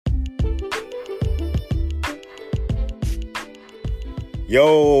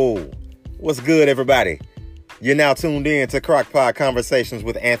Yo, what's good, everybody? You're now tuned in to Crockpot Conversations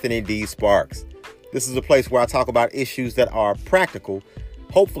with Anthony D. Sparks. This is a place where I talk about issues that are practical,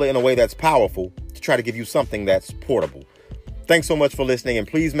 hopefully in a way that's powerful, to try to give you something that's portable. Thanks so much for listening, and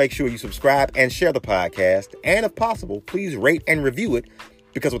please make sure you subscribe and share the podcast. And if possible, please rate and review it,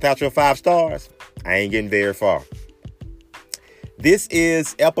 because without your 5 stars, I ain't getting very far. This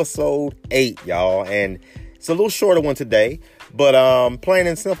is episode 8, y'all, and it's a little shorter one today, but plain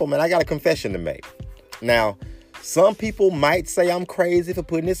and simple, man, I got a confession to make. Now, some people might say I'm crazy for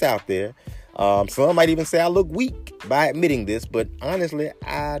putting this out there. Some might even say I look weak by admitting this, but honestly,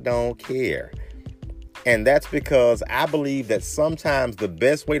 I don't care. And that's because I believe that sometimes the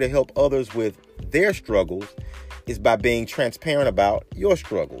best way to help others with their struggles is by being transparent about your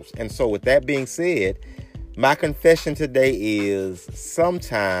struggles. And so with that being said, my confession today is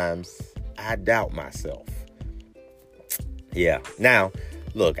sometimes I doubt myself. Yeah. Now,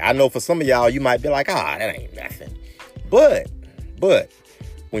 look, I know for some of y'all, you might be like, that ain't nothing. But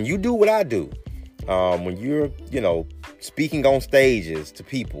when you do what I do, when you're, speaking on stages to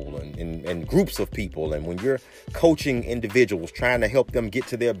people and groups of people, and when you're coaching individuals, trying to help them get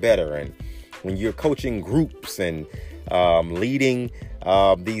to their better, and when you're coaching groups and leading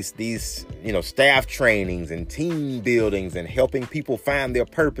these staff trainings and team buildings and helping people find their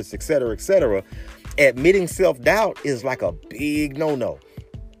purpose, et cetera, admitting self-doubt is like a big no-no.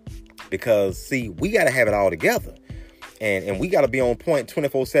 Because, see, we got to have it all together. And we got to be on point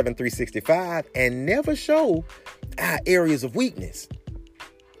 24/7, 365 and never show our areas of weakness.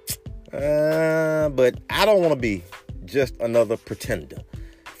 But I don't want to be just another pretender,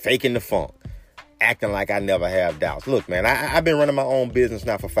 faking the funk, acting like I never have doubts. Look, man, I've been running my own business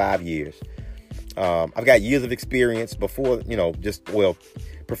now for 5 years. I've got years of experience before,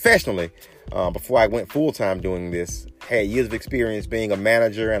 professionally, before I went full-time doing this. Had years of experience being a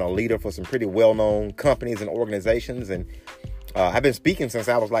manager and a leader for some pretty well-known companies and organizations. And I've been speaking since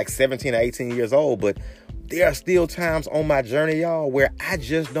I was like 17 or 18 years old. But there are still times on my journey, y'all, where I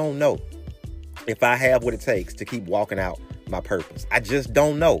just don't know if I have what it takes to keep walking out my purpose. I just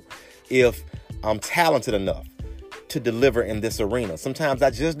don't know if I'm talented enough to deliver in this arena. Sometimes I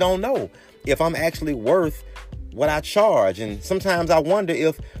just don't know if I'm actually worth what I charge. And sometimes I wonder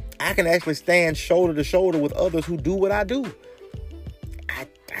if I can actually stand shoulder to shoulder with others who do what I do.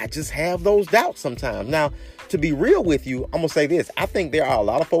 I just have those doubts sometimes. Now, to be real with you, I'm going to say this. I think there are a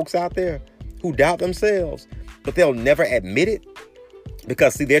lot of folks out there who doubt themselves, but they'll never admit it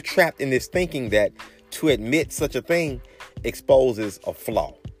because, see, they're trapped in this thinking that to admit such a thing exposes a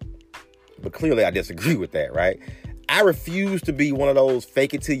flaw. But clearly I disagree with that, right? I refuse to be one of those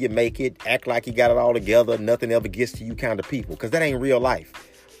fake it till you make it, act like you got it all together, nothing ever gets to you kind of people, because that ain't real life.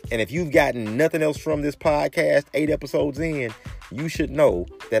 And if you've gotten nothing else from this podcast, 8 episodes in, you should know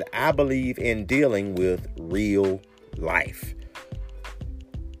that I believe in dealing with real life.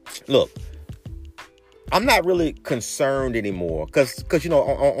 Look, I'm not really concerned anymore because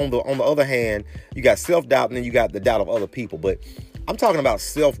on the other hand, you got self-doubt and then you got the doubt of other people. But I'm talking about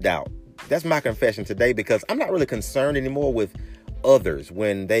self-doubt. That's my confession today, because I'm not really concerned anymore with others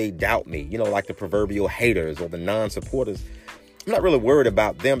when they doubt me, like the proverbial haters or the non-supporters. I'm not really worried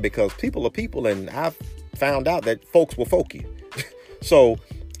about them because people are people, and I've found out that folks will folk you. So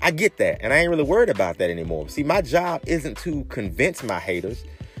I get that, and I ain't really worried about that anymore. See, my job isn't to convince my haters,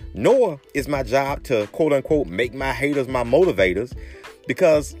 nor is my job to, quote unquote, make my haters my motivators,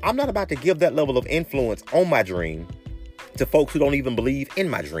 because I'm not about to give that level of influence on my dream to folks who don't even believe in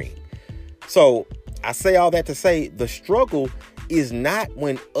my dream. So I say all that to say the struggle is not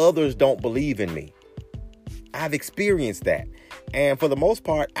when others don't believe in me. I've experienced that. And for the most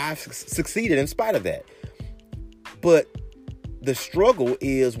part, I've succeeded in spite of that. But the struggle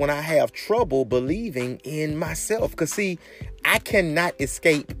is when I have trouble believing in myself. Because, see, I cannot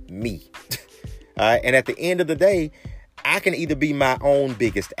escape me. All right? And at the end of the day, I can either be my own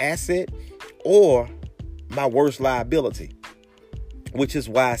biggest asset or my worst liability, which is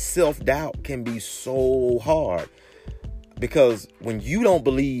why self-doubt can be so hard. Because when you don't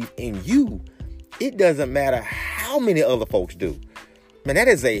believe in you, it doesn't matter how many other folks do. Man, that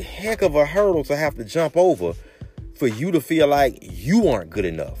is a heck of a hurdle to have to jump over for you to feel like you aren't good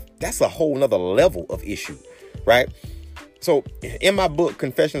enough. That's a whole nother level of issue, right? So in my book,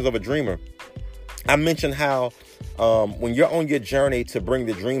 Confessions of a Dreamer, I mentioned how when you're on your journey to bring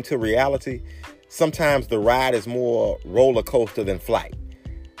the dream to reality, sometimes the ride is more roller coaster than flight,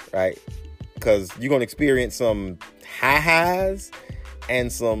 right? Because you're going to experience some high highs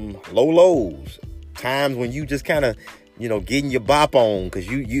and some low lows. Times when you just kind of, getting your bop on because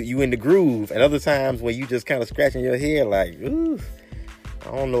you in the groove. And other times when you just kind of scratching your head like, ooh,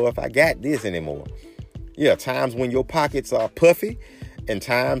 I don't know if I got this anymore. Yeah, times when your pockets are puffy and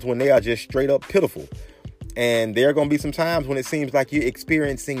times when they are just straight up pitiful. And there are going to be some times when it seems like you're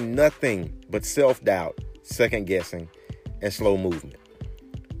experiencing nothing but self-doubt, second guessing, and slow movement.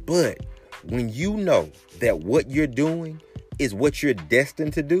 But when you know that what you're doing is what you're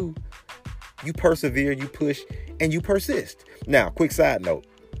destined to do, you persevere, you push, and you persist. Now, quick side note.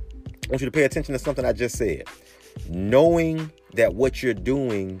 I want you to pay attention to something I just said. Knowing that what you're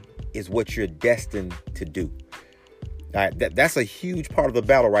doing is what you're destined to do. All right, that's a huge part of the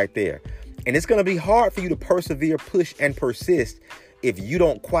battle right there. And it's going to be hard for you to persevere, push, and persist if you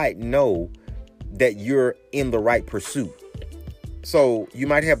don't quite know that you're in the right pursuit. So you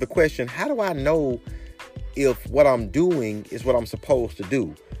might have the question, how do I know if what I'm doing is what I'm supposed to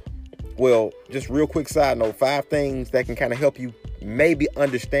do? Well, just real quick side note, 5 things that can kind of help you maybe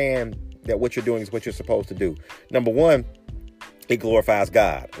understand that what you're doing is what you're supposed to do. Number 1, it glorifies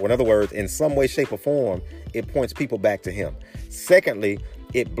God. Or in other words, in some way, shape, or form, it points people back to him. Secondly,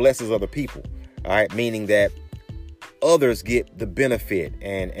 it blesses other people. All right, meaning that others get the benefit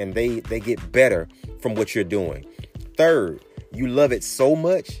and they get better from what you're doing. Third, you love it so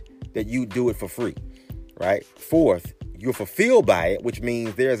much that you do it for free. Right? Fourth, you're fulfilled by it, which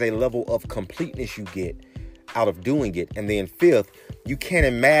means there's a level of completeness you get out of doing it. And then fifth, you can't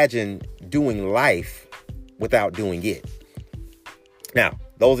imagine doing life without doing it. Now,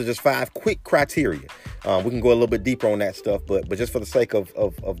 those are just 5 quick criteria. We can go a little bit deeper on that stuff, but just for the sake of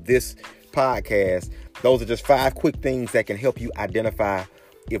this podcast, those are just 5 quick things that can help you identify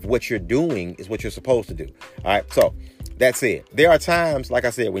if what you're doing is what you're supposed to do. All right, so that's it. There are times, like I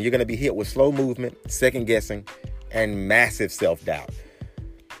said, when you're going to be hit with slow movement, second guessing, and massive self-doubt.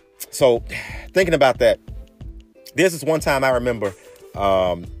 So thinking about that, there's this one time I remember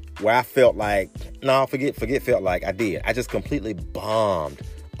where I felt like, felt like I did. I just completely bombed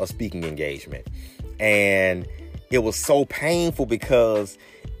a speaking engagement. And it was so painful because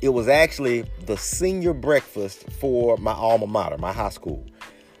it was actually the senior breakfast for my alma mater, my high school.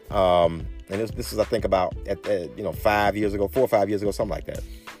 And this was, I think, about 5 years ago, 4 or 5 years ago, something like that.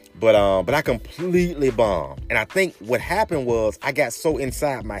 But I completely bombed. And I think what happened was I got so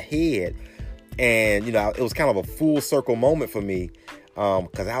inside my head, and it was kind of a full circle moment for me.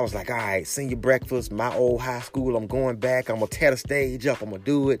 Because I was like, all right, senior breakfast, my old high school, I'm going back. I'm going to tear the stage up. I'm going to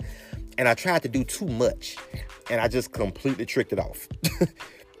do it. And I tried to do too much. And I just completely tricked it off.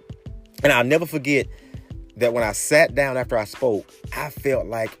 And I'll never forget that when I sat down after I spoke, I felt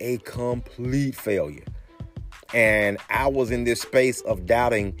like a complete failure. And I was in this space of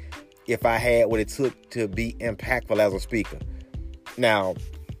doubting if I had what it took to be impactful as a speaker. Now,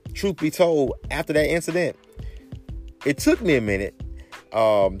 truth be told, after that incident, it took me a minute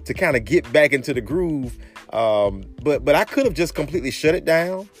to kind of get back into the groove. But I could have just completely shut it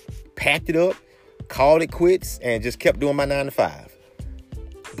down, packed it up, called it quits, and just kept doing my 9 to 5.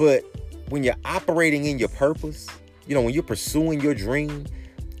 But when you're operating in your purpose, when you're pursuing your dream,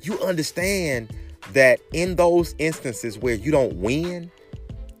 you understand that in those instances where you don't win,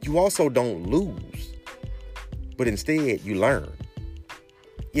 you also don't lose, but instead you learn.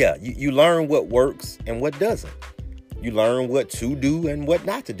 Yeah, you learn what works and what doesn't. You learn what to do and what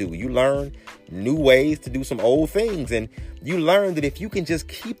not to do. You learn new ways to do some old things. And you learn that if you can just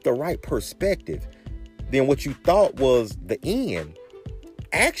keep the right perspective, then what you thought was the end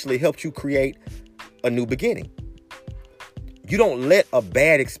actually helps you create a new beginning. You don't let a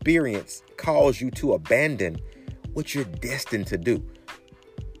bad experience cause you to abandon what you're destined to do.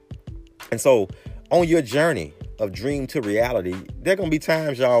 And so on your journey of dream to reality, there are going to be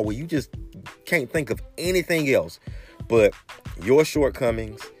times, y'all, where you just can't think of anything else but your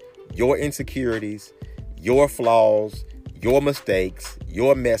shortcomings, your insecurities, your flaws, your mistakes,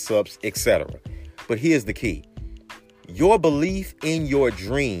 your mess ups, etc. But here's the key. Your belief in your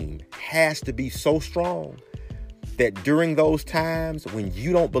dream has to be so strong that during those times when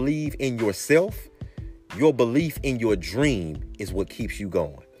you don't believe in yourself, your belief in your dream is what keeps you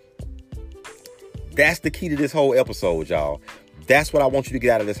going. That's the key to this whole episode, y'all. That's what I want you to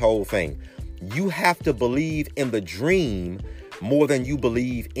get out of this whole thing. You have to believe in the dream more than you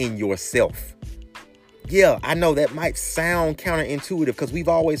believe in yourself. Yeah, I know that might sound counterintuitive because we've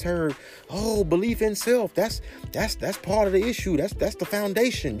always heard, belief in self. That's part of the issue. That's the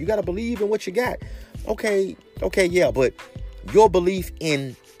foundation. You got to believe in what you got. Okay, yeah, but your belief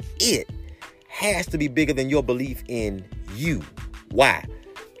in it has to be bigger than your belief in you. Why?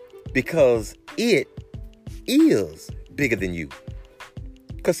 Because it is bigger than you.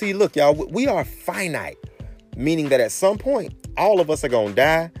 Because see, look, y'all, we are finite, meaning that at some point, all of us are going to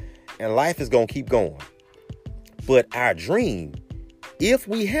die and life is going to keep going. But our dream if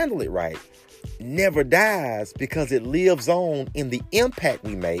we handle it right, never dies because it lives on in the impact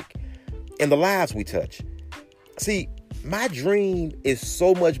we make and the lives we touch. See, my dream is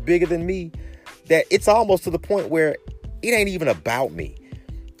so much bigger than me that it's almost to the point where it ain't even about me.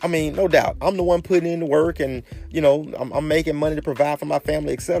 I mean, no doubt, I'm the one putting in the work and, I'm making money to provide for my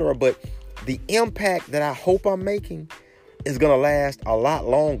family, etc. But the impact that I hope I'm making is going to last a lot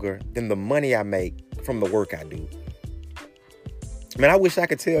longer than the money I make from the work I do. Man, I wish I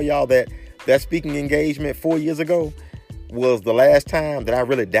could tell y'all that speaking engagement 4 years ago was the last time that I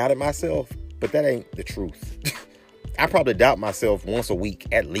really doubted myself, but that ain't the truth. I probably doubt myself once a week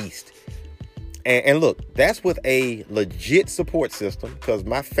at least. And look, that's with a legit support system because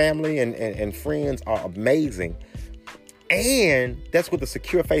my family and friends are amazing. And that's with a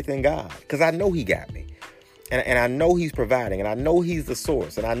secure faith in God because I know he got me. And I know he's providing and I know he's the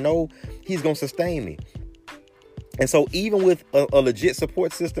source and I know he's going to sustain me. And so even with a legit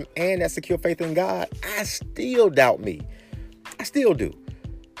support system and that secure faith in God, I still doubt me. I still do.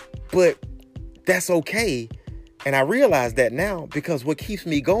 But that's okay. And I realize that now because what keeps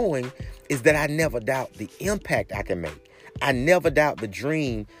me going is that I never doubt the impact I can make. I never doubt the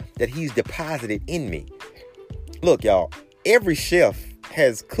dream that he's deposited in me. Look, y'all, every chef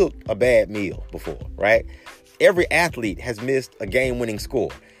has cooked a bad meal before, right? Every athlete has missed a game-winning score.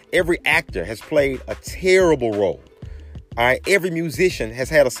 Every actor has played a terrible role. All right, every musician has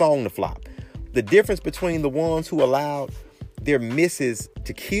had a song to flop. The difference between the ones who allowed their misses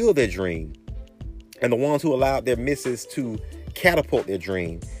to kill their dream and the ones who allowed their misses to catapult their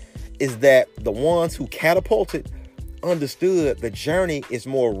dream is that the ones who catapulted understood the journey is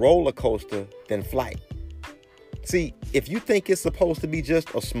more roller coaster than flight. See, if you think it's supposed to be just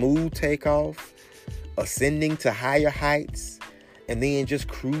a smooth takeoff, ascending to higher heights, and then just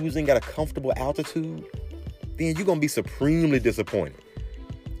cruising at a comfortable altitude, then you're going to be supremely disappointed.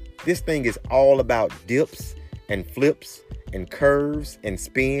 This thing is all about dips and flips and curves and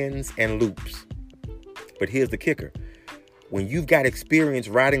spins and loops. But here's the kicker. When you've got experience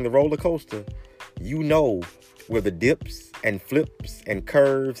riding the roller coaster, you know where the dips and flips and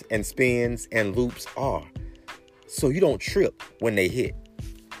curves and spins and loops are. So you don't trip when they hit.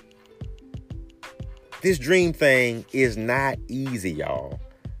 This dream thing is not easy, y'all.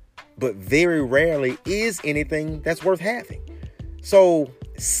 But very rarely is anything that's worth having. So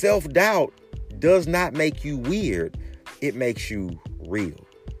self-doubt does not make you weird. It makes you real.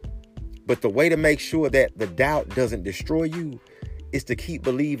 But the way to make sure that the doubt doesn't destroy you is to keep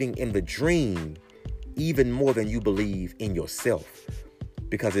believing in the dream even more than you believe in yourself.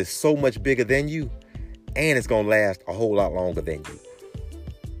 Because it's so much bigger than you and it's going to last a whole lot longer than you.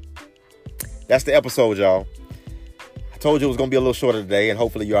 That's the episode, y'all. I told you it was going to be a little shorter today, and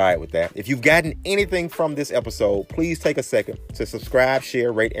hopefully you're all right with that. If you've gotten anything from this episode, please take a second to subscribe,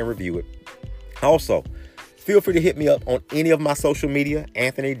 share, rate, and review it. Also, feel free to hit me up on any of my social media,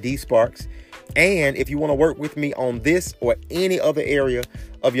 Anthony D. Sparks. And if you want to work with me on this or any other area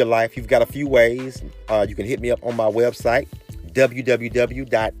of your life, you've got a few ways. You can hit me up on my website,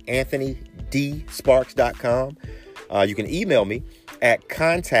 www.anthonydsparks.com. You can email me at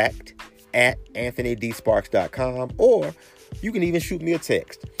contact@anthonydsparks.com, or you can even shoot me a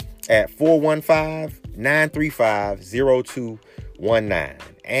text at 415-935-0219.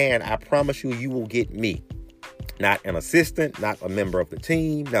 And I promise you will get me. Not an assistant, not a member of the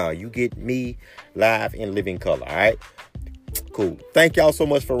team. No, you get me live in living color, all right? Cool. Thank y'all so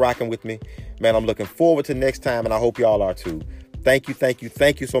much for rocking with me. Man, I'm looking forward to next time, and I hope y'all are too. Thank you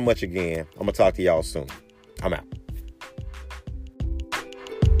so much again. I'm going to talk to y'all soon. I'm out.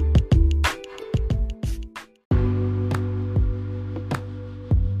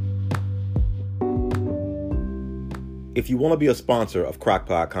 If you want to be a sponsor of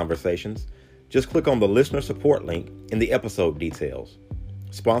Crockpot Conversations, just click on the listener support link in the episode details.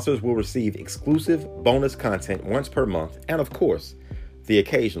 Sponsors will receive exclusive bonus content once per month and, of course, the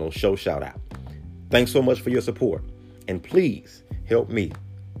occasional show shout out. Thanks so much for your support, and please help me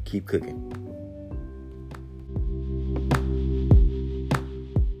keep cooking.